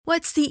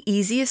What's the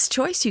easiest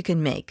choice you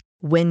can make?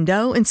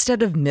 Window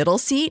instead of middle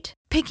seat?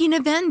 Picking a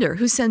vendor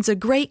who sends a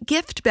great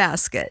gift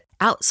basket?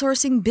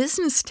 Outsourcing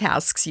business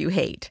tasks you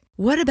hate?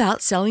 What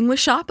about selling with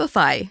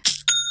Shopify?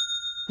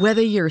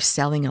 Whether you're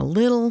selling a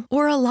little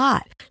or a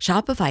lot,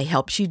 Shopify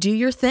helps you do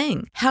your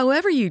thing,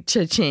 however you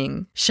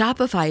cha-ching.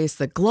 Shopify is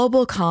the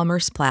global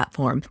commerce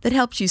platform that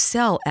helps you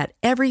sell at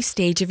every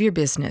stage of your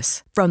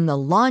business. From the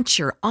launch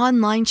your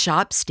online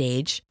shop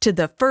stage to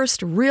the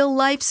first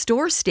real-life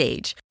store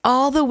stage,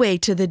 all the way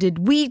to the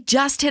did we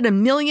just hit a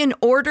million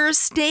orders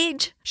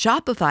stage.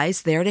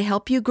 Shopify's there to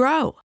help you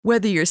grow.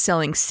 Whether you're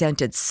selling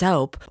scented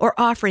soap or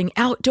offering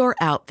outdoor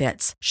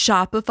outfits,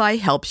 Shopify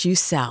helps you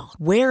sell.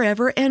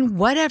 Wherever and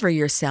whatever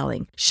you're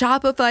selling,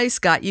 Shopify's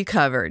got you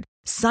covered.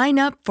 Sign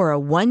up for a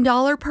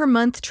 $1 per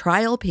month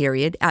trial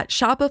period at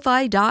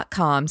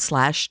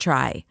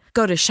shopify.com/try.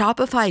 Go to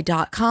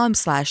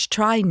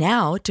shopify.com/try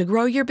now to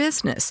grow your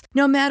business,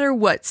 no matter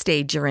what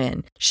stage you're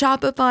in.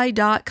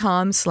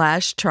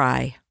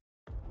 Shopify.com/try.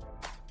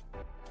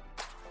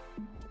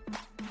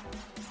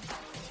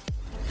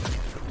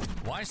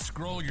 Why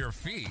scroll your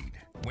feed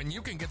when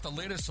you can get the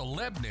latest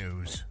celeb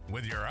news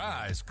with your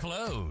eyes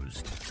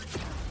closed?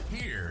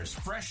 Here's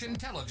fresh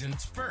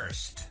intelligence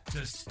first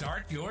to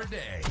start your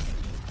day.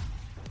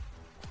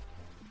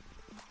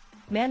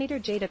 Maneater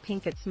Jada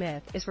Pinkett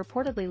Smith is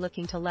reportedly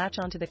looking to latch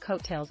onto the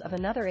coattails of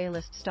another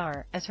A-list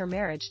star as her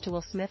marriage to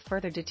Will Smith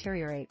further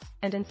deteriorates,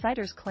 and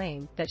insiders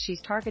claim that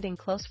she's targeting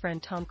close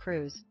friend Tom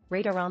Cruise,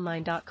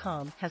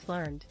 RadarOnline.com has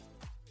learned.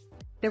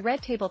 The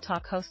Red Table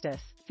Talk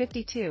hostess,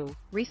 52,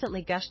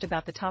 recently gushed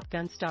about the Top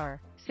Gun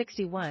star,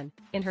 61,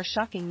 in her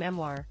shocking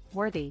memoir,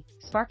 Worthy,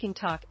 sparking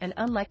talk and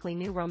unlikely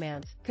new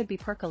romance could be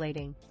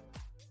percolating.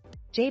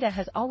 Jada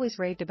has always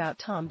raved about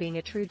Tom being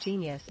a true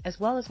genius as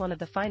well as one of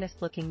the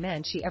finest-looking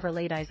men she ever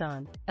laid eyes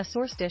on, a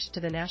source dished to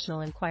the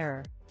National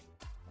Enquirer.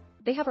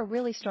 They have a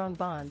really strong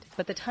bond,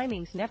 but the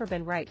timing's never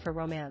been right for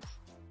romance.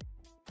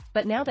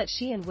 But now that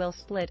she and Will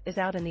split is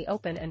out in the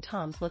open and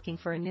Tom's looking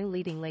for a new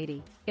leading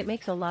lady, it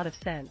makes a lot of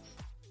sense.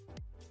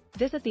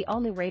 Visit the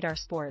all-new Radar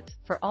Sports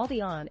for all the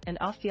on- and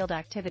off-field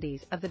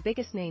activities of the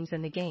biggest names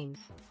in the games.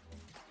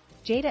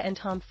 Jada and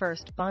Tom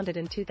first bonded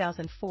in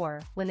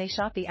 2004 when they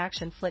shot the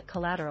action flick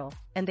Collateral,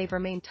 and they've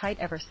remained tight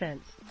ever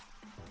since.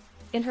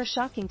 In her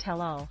shocking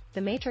tell-all, the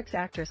Matrix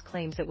actress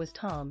claims it was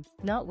Tom,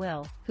 not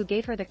Will, who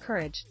gave her the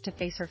courage to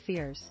face her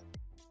fears.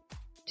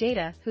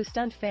 Jada, who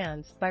stunned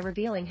fans by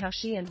revealing how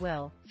she and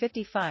Will,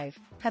 55,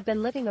 have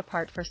been living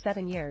apart for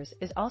 7 years,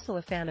 is also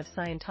a fan of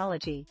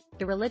Scientology,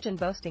 the religion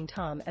boasting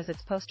Tom as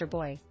its poster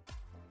boy.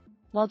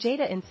 While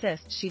Jada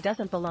insists she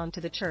doesn't belong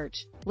to the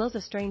church, Will's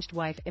estranged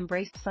wife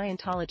embraced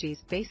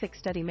Scientology's basic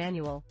study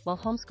manual while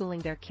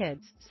homeschooling their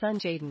kids, son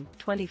Jaden,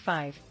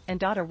 25, and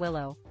daughter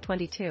Willow,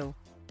 22.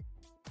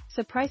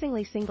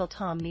 Surprisingly, single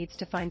Tom needs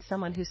to find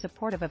someone who's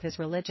supportive of his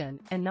religion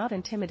and not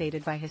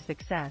intimidated by his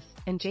success,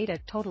 and Jada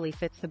totally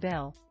fits the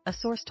bill, a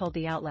source told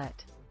the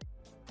outlet.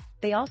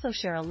 They also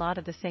share a lot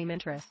of the same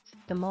interests,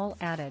 the mole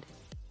added.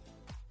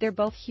 They're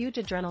both huge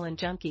adrenaline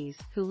junkies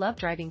who love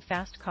driving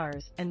fast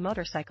cars and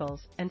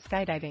motorcycles and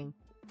skydiving.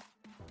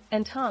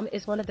 And Tom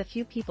is one of the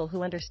few people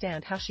who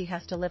understand how she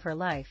has to live her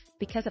life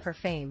because of her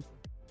fame.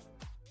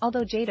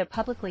 Although Jada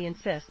publicly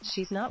insists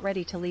she's not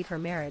ready to leave her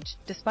marriage,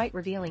 despite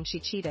revealing she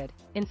cheated,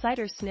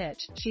 insiders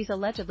snitch she's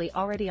allegedly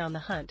already on the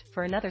hunt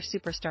for another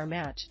superstar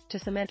match to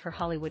cement her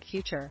Hollywood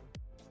future.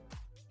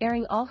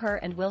 Airing all her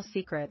and Will's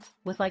secrets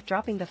was like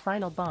dropping the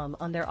final bomb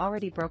on their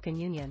already broken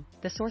union,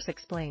 the source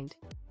explained.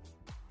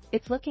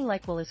 It's looking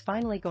like Will is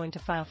finally going to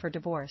file for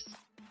divorce.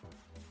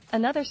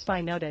 Another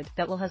spy noted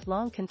that Will has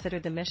long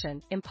considered the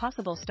Mission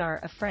Impossible star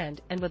a friend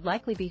and would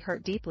likely be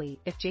hurt deeply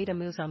if Jada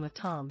moves on with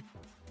Tom.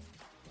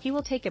 He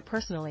will take it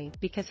personally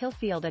because he'll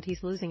feel that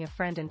he's losing a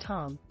friend in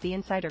Tom, the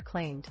insider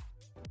claimed.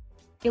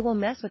 It will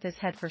mess with his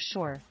head for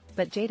sure,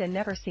 but Jada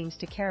never seems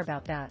to care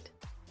about that.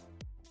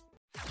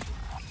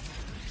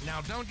 Now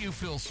don't you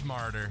feel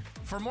smarter?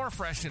 For more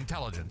fresh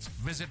intelligence,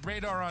 visit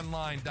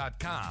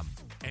RadarOnline.com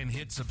and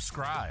hit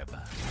subscribe.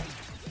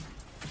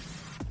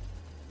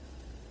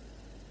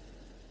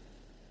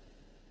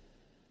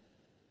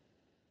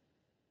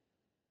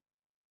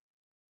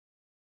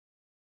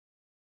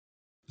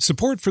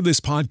 Support for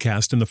this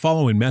podcast and the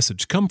following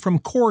message come from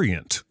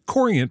Corient.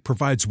 Corient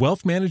provides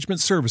wealth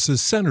management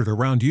services centered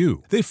around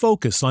you. They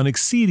focus on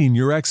exceeding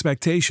your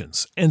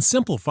expectations and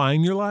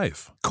simplifying your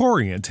life.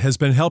 Corient has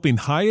been helping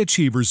high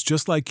achievers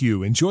just like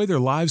you enjoy their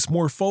lives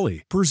more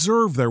fully,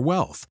 preserve their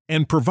wealth,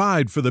 and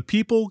provide for the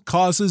people,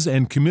 causes,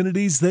 and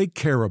communities they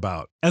care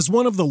about. As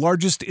one of the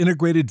largest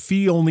integrated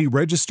fee-only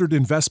registered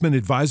investment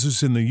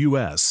advisors in the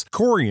U.S.,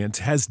 Corient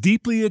has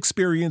deeply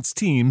experienced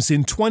teams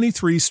in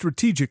 23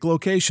 strategic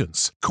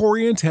locations.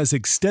 Corient has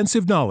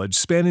extensive knowledge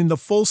spanning the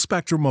full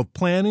spectrum of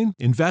planning,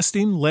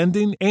 investing,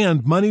 lending,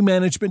 and money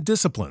management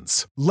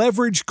disciplines.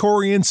 Leverage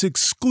Corient's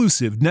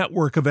exclusive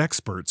network of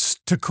experts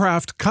to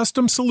craft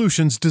custom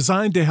solutions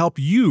designed to help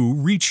you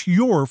reach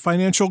your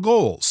financial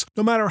goals,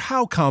 no matter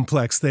how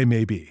complex they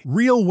may be.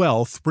 Real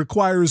wealth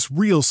requires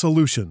real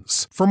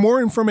solutions. For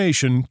more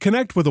information,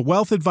 connect with a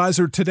wealth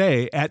advisor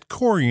today at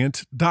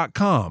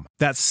Corient.com.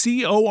 That's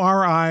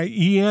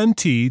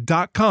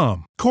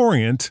Corient.com.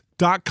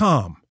 Corient.com.